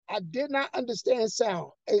I did not understand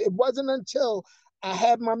sound. It wasn't until I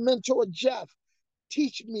had my mentor Jeff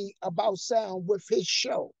teach me about sound with his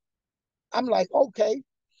show. I'm like, okay.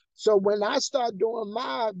 So when I start doing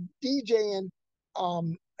my DJing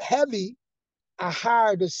heavy, I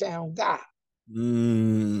hired a sound guy.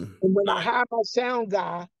 Mm. And when I hire my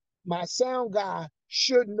sound guy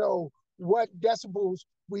should know what decibels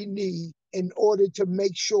we need in order to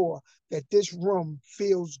make sure that this room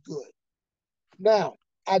feels good. Now,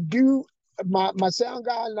 I do my sound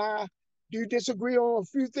guy and I do disagree on a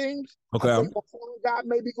few things. I Okay. think my sound guy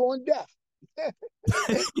may be going deaf.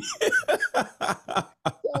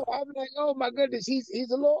 So I'm like, oh my goodness, he's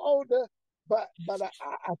a little older, but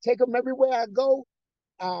I take him everywhere I go.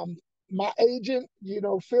 Um, my agent,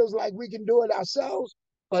 feels like we can do it ourselves,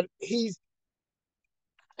 but he's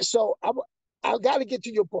so I got to get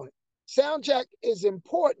to your point. Sound check is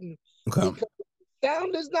important Okay. because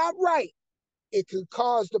sound is not right. It could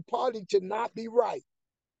cause the party to not be right.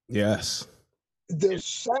 Yes. The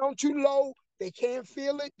sound too low, they can't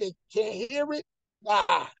feel it, they can't hear it.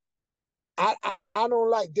 Ah, I don't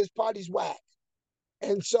like this party's whack.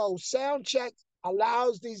 And so sound check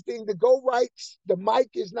allows these things to go right. The mic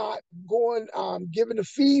is not going, giving the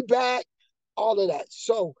feedback, all of that.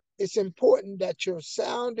 So it's important that your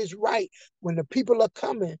sound is right when the people are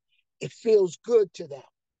coming. It feels good to them.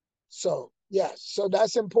 So yes, so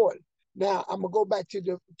that's important. Now I'm gonna go back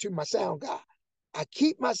to my sound guy. I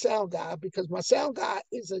keep my sound guy because my sound guy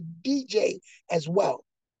is a DJ as well.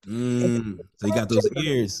 And So you got those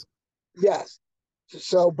ears. yes.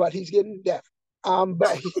 So, but he's getting deaf.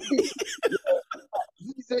 But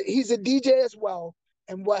he's a DJ as well.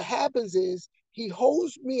 And what happens is he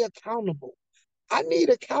holds me accountable. I need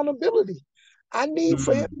accountability. I need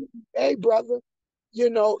for him, Mm. hey brother,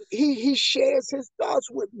 he shares his thoughts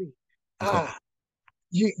with me. Okay. Ah,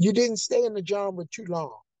 you didn't stay in the genre too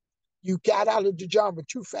long. You got out of the genre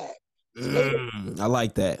too fast. Stay I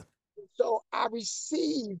like that. So I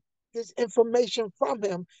receive this information from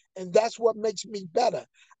him, and that's what makes me better.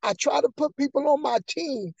 I try to put people on my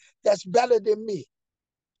team that's better than me,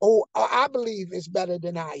 or I believe is better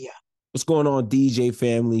than I am. What's going on, DJ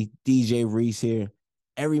family? DJ Reese here.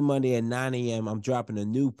 Every Monday at 9 a.m., I'm dropping a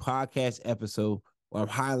new podcast episode where I'm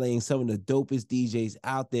highlighting some of the dopest DJs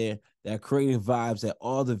out there that are creating vibes at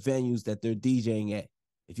all the venues that they're DJing at.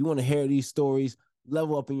 If you want to hear these stories,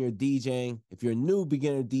 level up in your DJing. If you're a new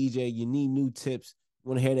beginner DJ, you need new tips. You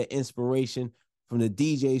want to hear the inspiration from the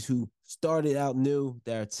DJs who started out new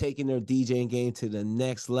that are taking their DJing game to the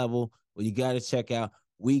next level. Well, you got to check out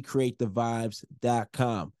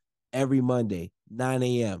WeCreateTheVibes.com. Every Monday, 9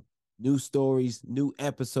 a.m. New stories, new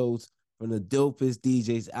episodes from the dopest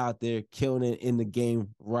DJs out there killing it in the game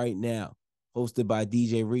right now. Hosted by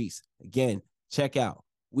DJ Reese. Again, check out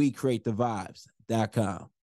WeCreateTheVibes.com.